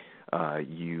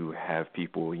 You have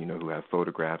people, who have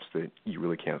photographs that you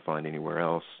really can't find anywhere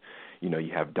else.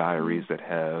 You have diaries that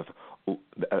have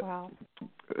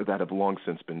that have long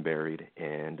since been buried,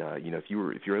 and if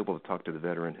you're able to talk to the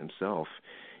veteran himself,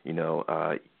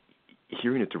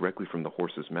 hearing it directly from the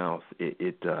horse's mouth,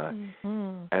 it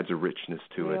adds a richness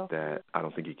to it that I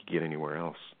don't think you could get anywhere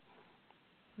else.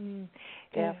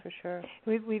 Yeah, for sure.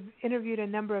 We've interviewed a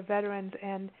number of veterans,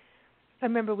 and I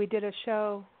remember we did a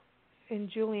show in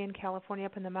Julian, California,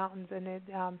 up in the mountains, and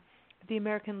the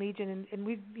American Legion, and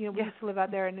we used to live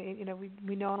out there, and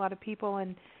we know a lot of people,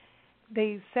 and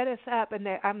they set us up, and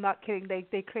I'm not kidding,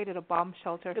 they created a bomb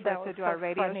shelter for us to do our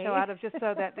radio show out of, just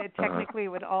so that it technically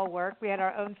would all work. We had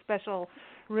our own special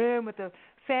room with a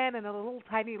fan and a little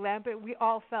tiny lamp. We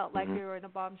all felt like we were in a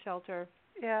bomb shelter.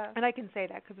 Yeah. And I can say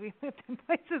that because we lived in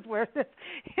places where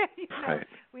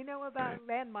we know about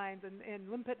landmines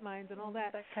and limpet mines and all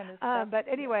that kind of stuff. But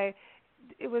anyway,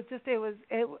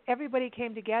 everybody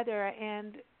came together,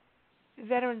 and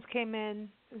veterans came in.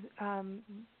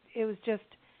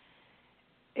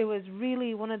 It was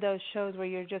really one of those shows where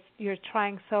you're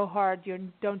trying so hard,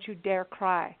 don't you dare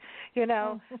cry,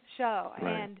 show.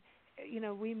 Right. And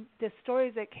the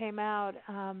stories that came out,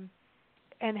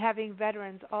 and having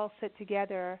veterans all sit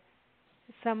together,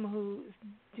 some who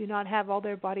do not have all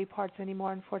their body parts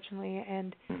anymore, unfortunately,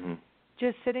 and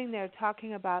just sitting there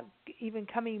talking about even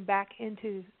coming back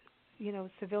into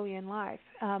civilian life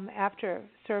after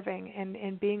serving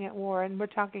and being at war. And we're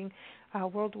talking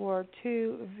World War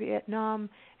II, Vietnam,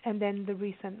 and then the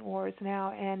recent wars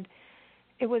now. And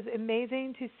it was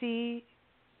amazing to see.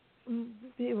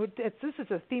 This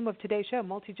is a theme of today's show,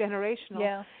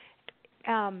 multi-generational.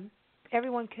 Yeah.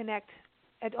 Everyone connect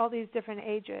at all these different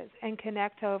ages and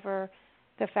connect over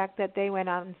the fact that they went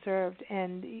out and served,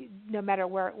 and no matter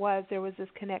where it was, there was this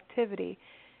connectivity.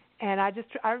 And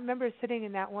I remember sitting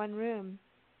in that one room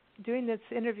doing this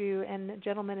interview, and a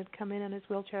gentleman had come in his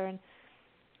wheelchair,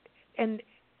 and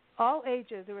all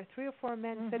ages, there were 3 or 4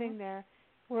 men sitting there,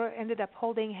 ended up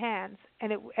holding hands,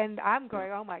 and I'm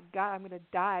going, oh my God, I'm going to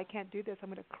die. I can't do this. I'm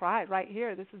going to cry right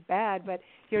here. This is bad, but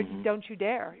don't you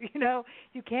dare.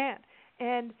 You can't.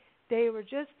 And they were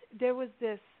there was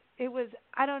this. It was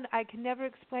I can never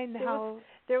explain how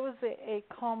there was a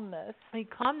calmness,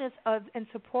 and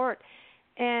support,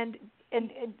 and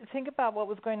think about what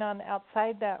was going on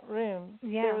outside that room.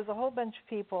 Yeah. There was a whole bunch of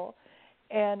people,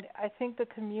 and I think the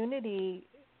community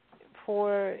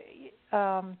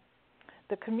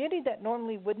the community that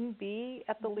normally wouldn't be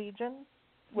at the Legion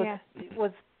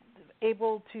was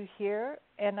able to hear,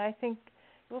 and I think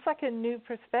it was like a new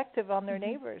perspective on their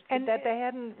neighbors, and that they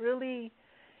hadn't really,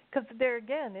 because there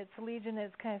again, it's Legion is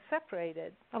kind of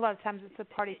separated. A lot of times it's a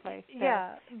party place.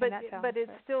 But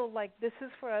it's still like, this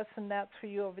is for us and that's for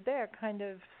you over there, kind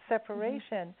of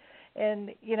separation.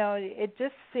 And it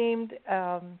just seemed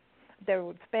there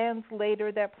were bands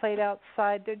later that played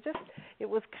outside. It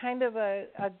was kind of a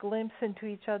glimpse into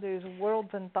each other's worlds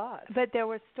and thoughts. But there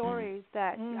were stories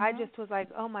that I just was like,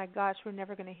 oh my gosh, we're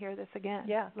never going to hear this again.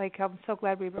 Yeah. Like, I'm so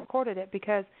glad we recorded it,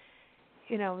 because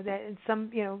that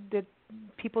the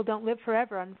people don't live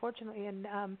forever, unfortunately, and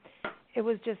it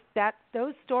was just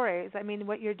those stories. I mean,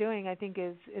 what you're doing, I think,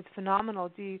 is phenomenal.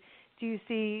 Do you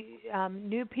see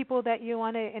new people that you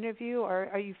want to interview, or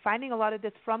are you finding a lot of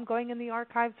this from going in the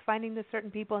archives, finding the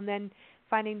certain people and then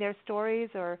finding their stories,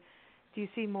 or do you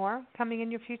see more coming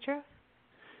in your future?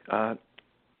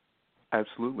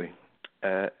 Absolutely.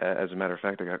 As a matter of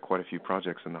fact, I got quite a few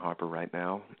projects in the hopper right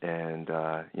now, and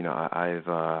I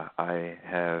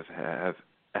have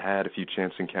had a few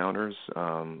chance encounters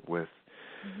with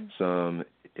some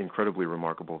incredibly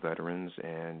remarkable veterans,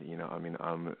 and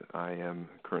I am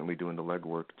currently doing the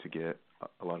legwork to get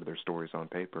a lot of their stories on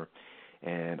paper,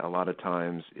 and a lot of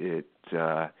times it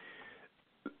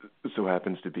so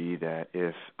happens to be that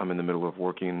if I'm in the middle of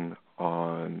working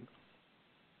on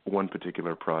one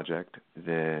particular project,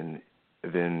 then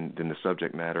the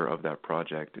subject matter of that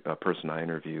project, a person I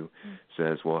interview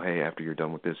says, well, hey, after you're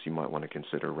done with this, you might want to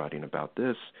consider writing about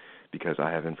this, because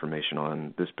I have information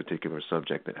on this particular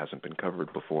subject that hasn't been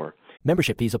covered before.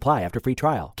 Membership fees apply after free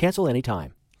trial. Cancel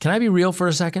anytime. Can I be real for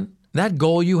a second? That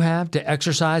goal you have to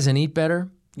exercise and eat better,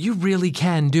 you really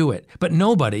can do it, but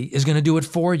nobody is going to do it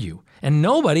for you. And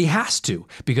nobody has to,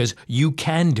 because you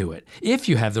can do it if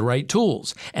you have the right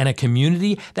tools and a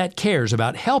community that cares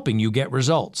about helping you get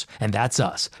results. And that's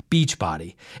us,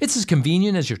 Beachbody. It's as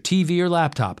convenient as your TV or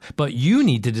laptop, but you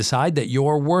need to decide that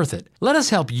you're worth it. Let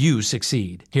us help you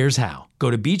succeed. Here's how.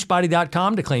 Go to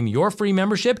beachbody.com to claim your free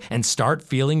membership and start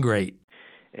feeling great.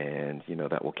 And,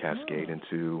 that will cascade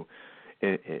into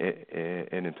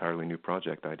an entirely new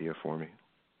project idea for me.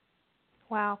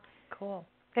 Wow. Cool.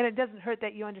 And it doesn't hurt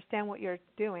that you understand what you're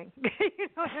doing. You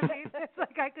know what I mean? It's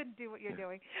like I couldn't do what you're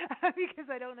doing because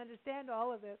I don't understand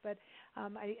all of it. But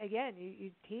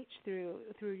you teach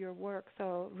through your work,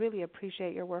 so really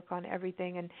appreciate your work on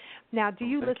everything. And now, do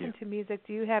you listen to music?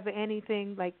 Do you have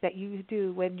anything like that you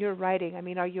do when you're writing? I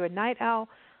mean, are you a night owl,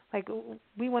 Like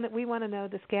we want to know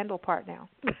the scandal part now.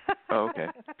 Oh, okay.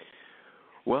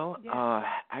 Well,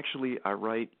 actually, I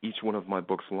write each one of my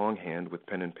books longhand with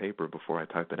pen and paper before I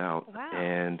type it out. Wow.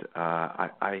 And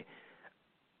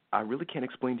I really can't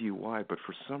explain to you why, but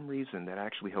for some reason that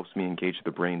actually helps me engage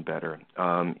the brain better.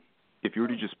 If you were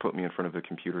to just put me in front of a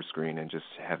computer screen and just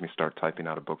have me start typing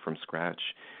out a book from scratch,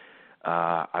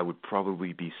 I would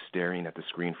probably be staring at the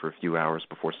screen for a few hours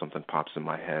before something pops in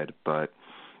my head. But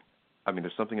I mean,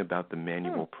 there's something about the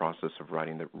manual process of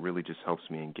writing that really just helps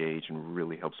me engage and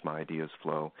really helps my ideas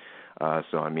flow.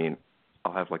 So, I mean,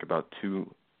 I'll have about two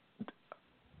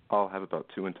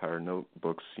entire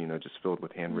notebooks, just filled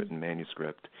with handwritten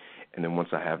manuscript, and then once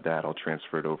I have that, I'll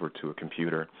transfer it over to a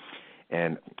computer,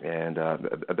 and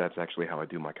that's actually how I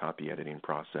do my copy editing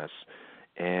process.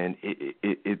 And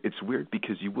it's weird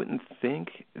because you wouldn't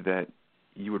think that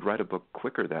you would write a book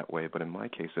quicker that way, but in my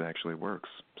case, it actually works.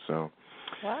 So.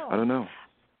 Wow. I don't know.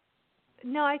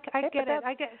 No, I get it.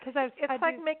 I get because it's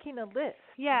like making a list.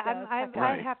 Yeah, I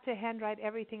have to handwrite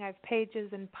everything. I have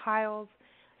pages and piles,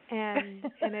 and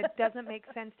it doesn't make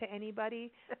sense to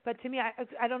anybody. But to me,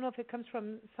 I don't know if it comes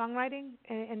from songwriting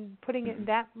and putting it in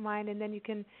that mind, and then you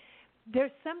can.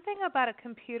 There's something about a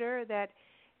computer that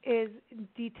is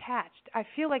detached. I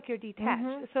feel like you're detached.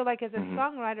 Mm-hmm. So, like as a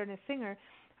songwriter and a singer,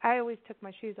 I always took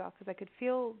my shoes off because I could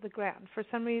feel the ground. For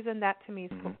some reason, that to me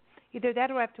is cool. Either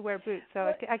that or I have to wear boots.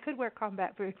 So I could wear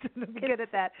combat boots and be good at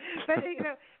that. But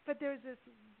but there's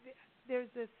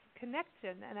this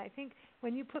connection, and I think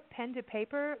when you put pen to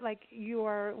paper, like you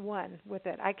are one with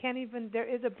it. I can't even. There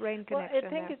is a brain connection.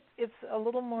 Well, I think it's a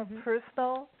little more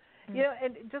personal.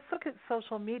 And just look at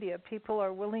social media. People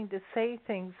are willing to say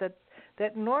things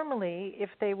that normally,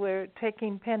 if they were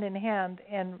taking pen in hand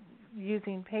and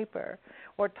using paper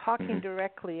or talking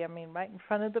directly, I mean, right in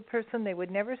front of the person, they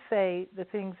would never say the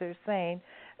things they're saying,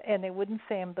 and they wouldn't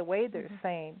say them the way they're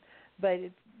saying. But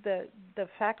the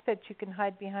fact that you can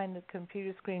hide behind the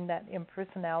computer screen, that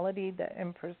impersonality, the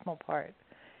impersonal part,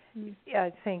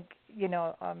 I think,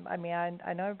 I mean,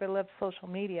 I know everybody loves social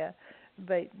media,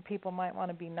 but people might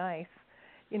want to be nice,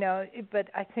 but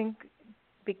I think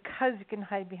because you can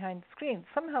hide behind the screen,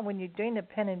 somehow when you're doing a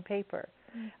pen and paper,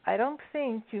 I don't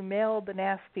think you mail the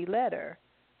nasty letter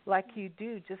like you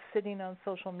do just sitting on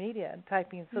social media and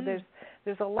typing. So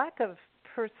there's a lack of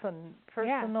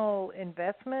personal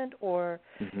investment, or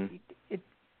it,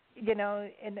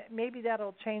 and maybe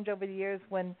that'll change over the years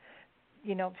when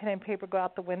pen and paper go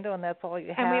out the window and that's all you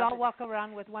have. And we all walk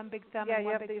around with one big thumb and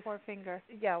one big forefinger.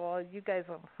 Yeah, well, you guys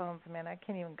on phones, man, I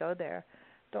can't even go there.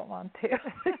 Don't want to.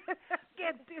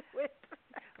 Can't do it.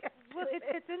 Well,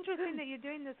 it's interesting that you're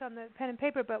doing this on the pen and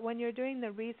paper, but when you're doing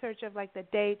the research of like the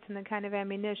dates and the kind of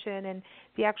ammunition and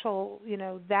the actual,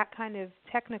 that kind of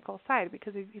technical side,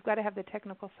 because you've got to have the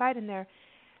technical side in there.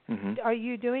 Are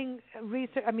you doing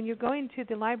research? I mean, you're going to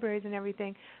the libraries and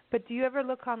everything, but do you ever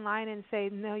look online and say,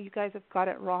 no, you guys have got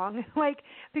it wrong?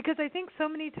 Because I think so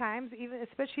many times, even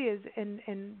especially as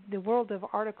in the world of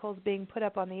articles being put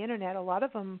up on the internet, a lot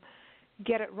of them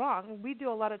get it wrong. We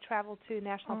do a lot of travel to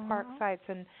national park sites,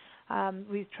 and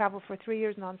we've traveled for 3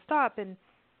 years nonstop, and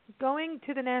going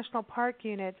to the national park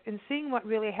units and seeing what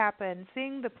really happened,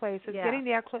 seeing the places, getting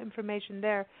the actual information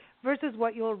there versus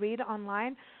what you'll read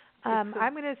online. I'm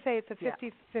going to say it's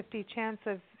a 50-50 chance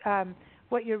of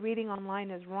what you're reading online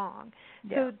is wrong.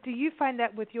 So do you find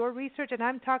that with your research, and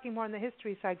I'm talking more on the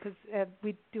history side because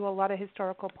we do a lot of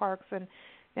historical parks, and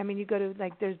I mean, you go to,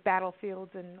 there's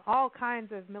battlefields and all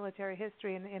kinds of military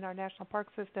history in our national park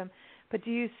system. But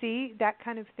do you see that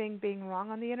kind of thing being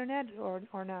wrong on the internet, or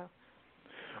no?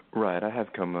 Right. I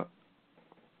have come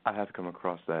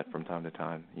across that from time to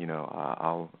time.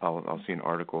 I'll see an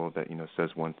article that says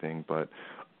one thing, but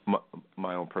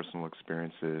my own personal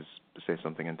experiences say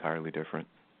something entirely different.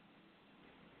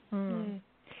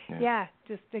 Yeah,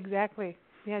 just exactly.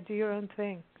 Yeah, do your own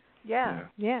thing. Yeah,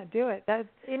 do it. That's,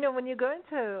 when you go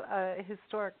into a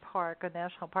historic park, a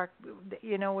national park,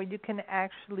 where you can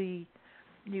actually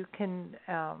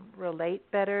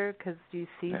relate better because you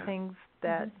see things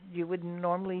that you wouldn't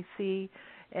normally see,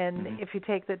 and if you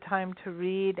take the time to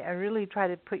read and really try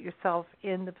to put yourself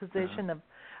in the position of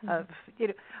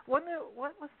what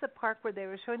was the park where they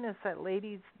were showing us that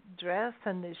lady's dress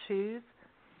and the shoes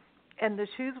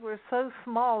were so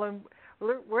small, and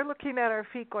we're looking at our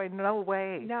feet going, no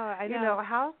way. No, I know.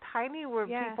 How tiny were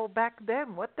people back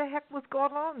then? What the heck was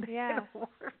going on? Yeah.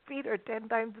 Our feet are 10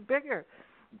 times bigger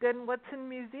than what's in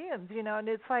museums, and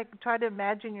it's like try to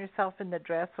imagine yourself in the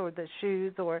dress or the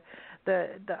shoes or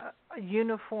the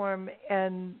uniform,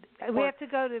 and we have to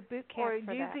go to boot camp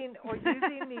or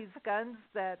using these guns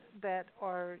that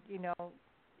are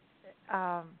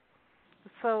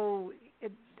so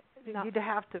you'd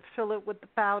have to fill it with the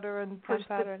powder and push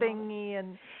the thingy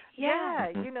and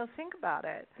think about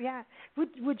it. Yeah.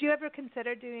 Would you ever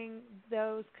consider doing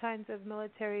those kinds of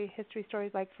military history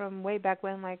stories, like from way back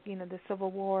when, like the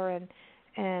Civil War and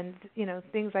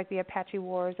things like the Apache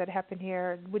Wars that happened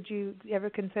here? Would you ever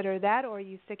consider that, or are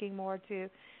you sticking more to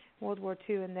World War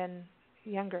II and then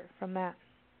younger from that?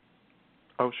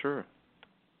 Oh, sure.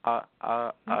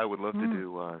 I would love to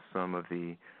do some of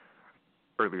the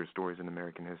earlier stories in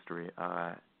American history.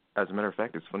 As a matter of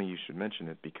fact, it's funny you should mention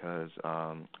it, because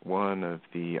one of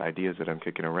the ideas that I'm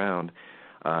kicking around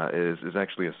is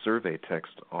actually a survey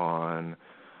text on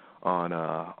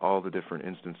all the different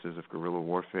instances of guerrilla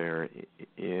warfare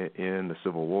in the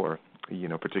Civil War,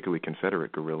 particularly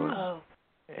Confederate guerrillas. Oh.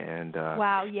 And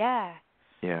wow, yeah.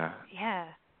 Yeah. Yeah.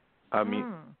 I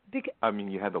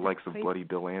mean, you had the likes of Bloody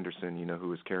Bill Anderson, who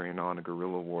was carrying on a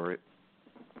guerrilla war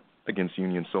against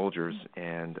Union soldiers.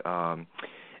 And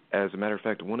as a matter of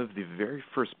fact, one of the very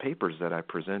first papers that I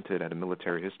presented at a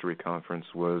military history conference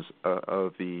was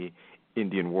of the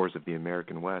Indian Wars of the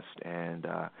American West, and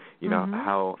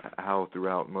how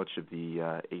throughout much of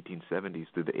the 1870s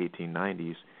through the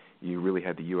 1890s, you really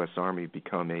had the U.S. Army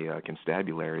become a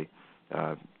constabulary,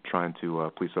 trying to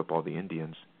police up all the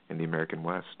Indians in the American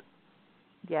West.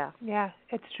 Yeah,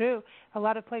 it's true. A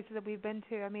lot of places that we've been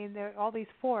to, I mean, there are all these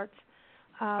forts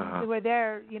that were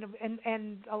there,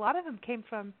 and a lot of them came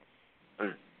from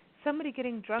somebody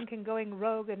getting drunk and going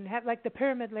rogue, and had like the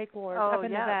Pyramid Lake Wars up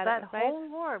in Nevada. That whole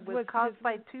war was caused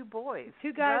by two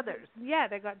guys, brothers. Yeah,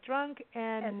 they got drunk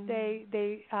and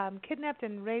they kidnapped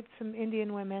and raped some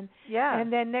Indian women. Yeah.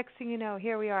 And then next thing you know,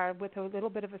 here we are with a little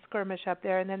bit of a skirmish up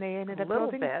there, and then they ended up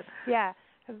building. Yeah.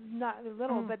 Not a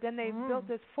little, but then they built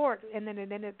this fort, and then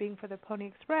it ended up being for the Pony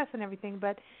Express and everything.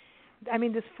 But, I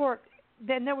mean, this fort,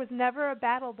 then there was never a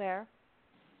battle there,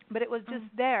 but it was just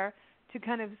there to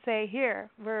kind of say, here,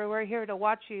 we're here to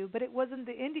watch you. But it wasn't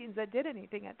the Indians that did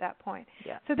anything at that point.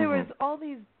 Yeah. So there was all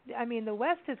these, I mean, the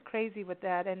West is crazy with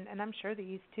that, and I'm sure the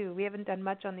East too. We haven't done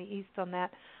much on the East on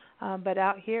that. But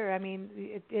out here, I mean,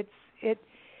 it's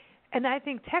and I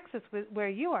think Texas, where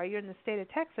you are, you're in the state of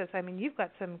Texas. I mean, you've got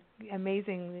some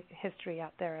amazing history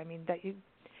out there. I mean, that you.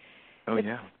 Oh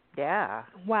yeah. Yeah.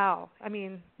 Wow. I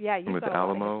mean, yeah, you've with got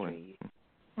Alamo a lot of history.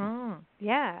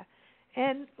 Yeah,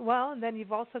 and then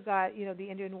you've also got the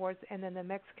Indian Wars and then the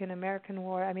Mexican-American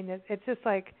War. I mean, it's just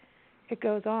like it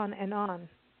goes on and on.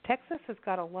 Texas has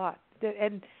got a lot,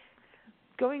 and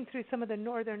going through some of the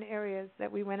northern areas that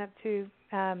we went up to,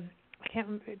 I can't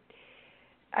remember.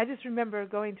 I just remember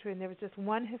going through, and there was just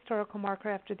one historical marker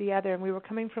after the other, and we were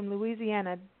coming from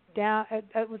Louisiana down.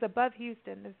 It was above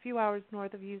Houston, a few hours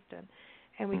north of Houston,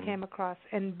 and we came across,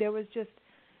 and there was just,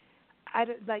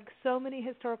 like so many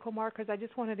historical markers. I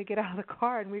just wanted to get out of the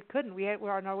car, and we couldn't. We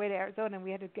were on our way to Arizona, and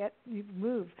we had to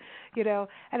move,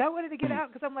 And I wanted to get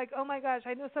out because I'm like, oh my gosh,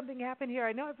 I know something happened here.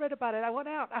 I know I've read about it. I want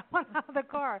out. I want out of the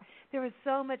car. There was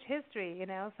so much history,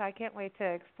 So I can't wait to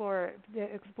explore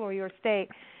your state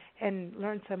and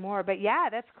learn some more. But yeah,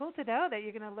 that's cool to know that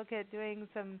you're going to look at doing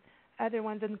some other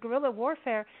ones. And guerrilla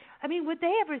warfare, I mean, would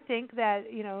they ever think that,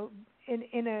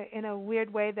 in a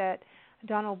weird way that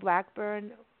Donald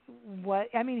Blackburn,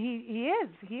 I mean,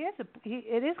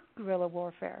 it is guerrilla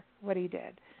warfare what he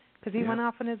did, because he went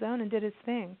off on his own and did his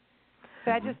thing.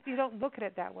 But you don't look at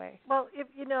it that way. Well, if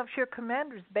your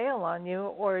commanders bail on you,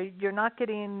 or you're not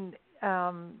getting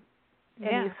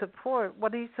any support,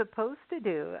 what are you supposed to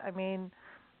do? I mean,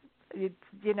 do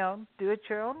it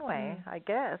your own way, I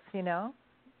guess,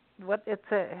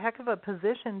 It's a heck of a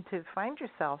position to find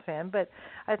yourself in, but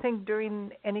I think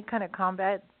during any kind of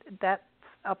combat, that's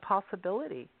a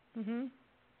possibility.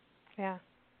 Yeah.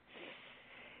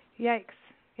 Yikes.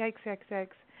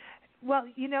 Well,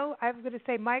 I'm going to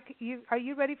say, Mike, are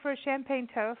you ready for a champagne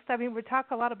toast? I mean, we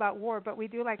talk a lot about war, but we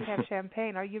do like to have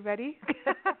champagne. Are you ready?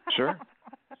 Sure.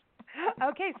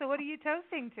 Okay, so what are you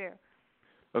toasting to?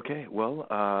 Okay, well,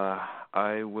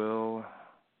 I will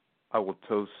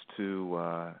toast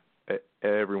to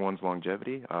everyone's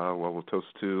longevity. We'll toast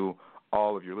to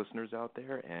all of your listeners out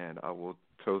there, and I will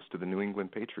toast to the New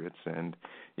England Patriots, and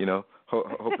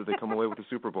hope that they come away with a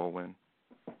Super Bowl win.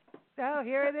 Oh,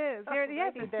 here it is.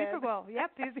 Yes, the Super Bowl.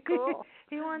 Yep, cool.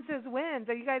 He wants his wins.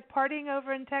 Are you guys partying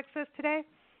over in Texas today?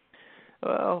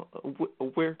 Well,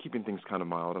 we're keeping things kind of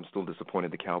mild. I'm still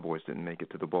disappointed the Cowboys didn't make it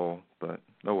to the bowl, but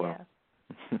oh well.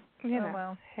 Yeah.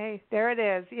 Well, hey, there it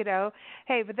is,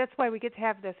 Hey, but that's why we get to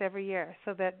have this every year,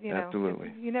 so that,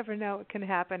 Absolutely. You never know what can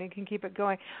happen and can keep it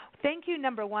going. Thank you,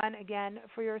 number one, again,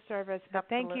 for your service. But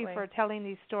thank you for telling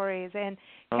these stories and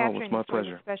capturing it's my the stories,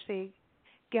 pleasure. especially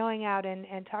going out and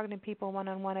talking to people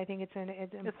one-on-one. I think it's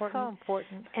important. It's so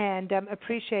important. And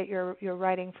appreciate your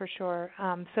writing for sure.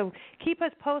 So keep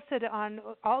us posted on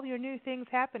all your new things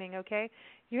happening, okay?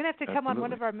 You're going to have to come on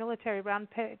one of our military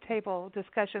roundtable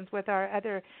discussions with our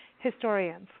other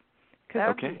historians.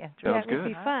 Okay, sounds good. That would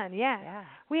be fun, yeah.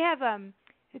 We have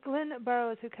Glenn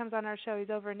Burrows, who comes on our show. He's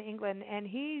over in England, and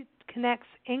he connects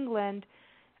England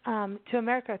to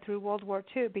America through World War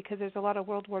II, because there's a lot of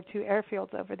World War II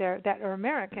airfields over there that are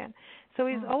American. So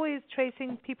he's always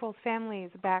tracing people's families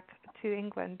back to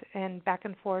England and back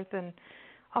and forth and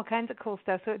all kinds of cool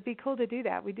stuff. So it'd be cool to do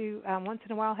that. We do once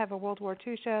in a while have a World War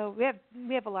II show. We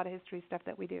have a lot of history stuff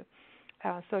that we do.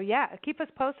 So yeah, keep us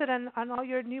posted on all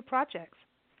your new projects.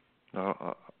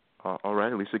 All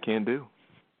right, Lisa, can do.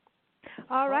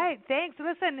 All right, thanks.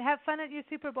 Listen, have fun at your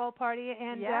Super Bowl party.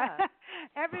 And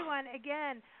everyone,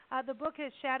 again, the book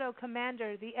is Shadow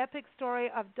Commander, The Epic Story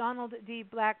of Donald D.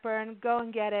 Blackburn. Go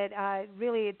and get it.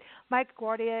 Really, Mike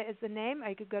Guardia is the name.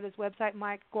 You could go to his website,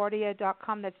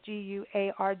 MikeGuardia.com. That's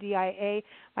Guardia,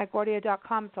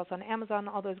 MikeGuardia.com. It's also on Amazon,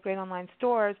 all those great online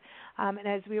stores. And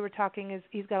as we were talking,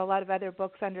 he's got a lot of other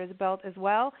books under his belt as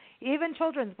well, even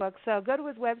children's books. So go to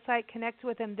his website, connect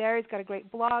with him there. He's got a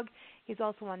great blog. He's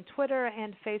also on Twitter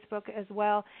and Facebook as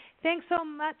well. Thanks so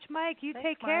much, Mike. Thanks,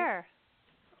 take care.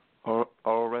 All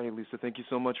right, Lisa. Thank you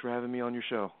so much for having me on your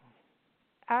show.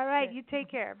 All right. You take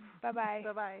care. Bye-bye.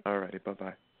 Bye-bye. All righty.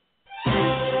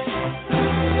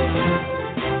 Bye-bye.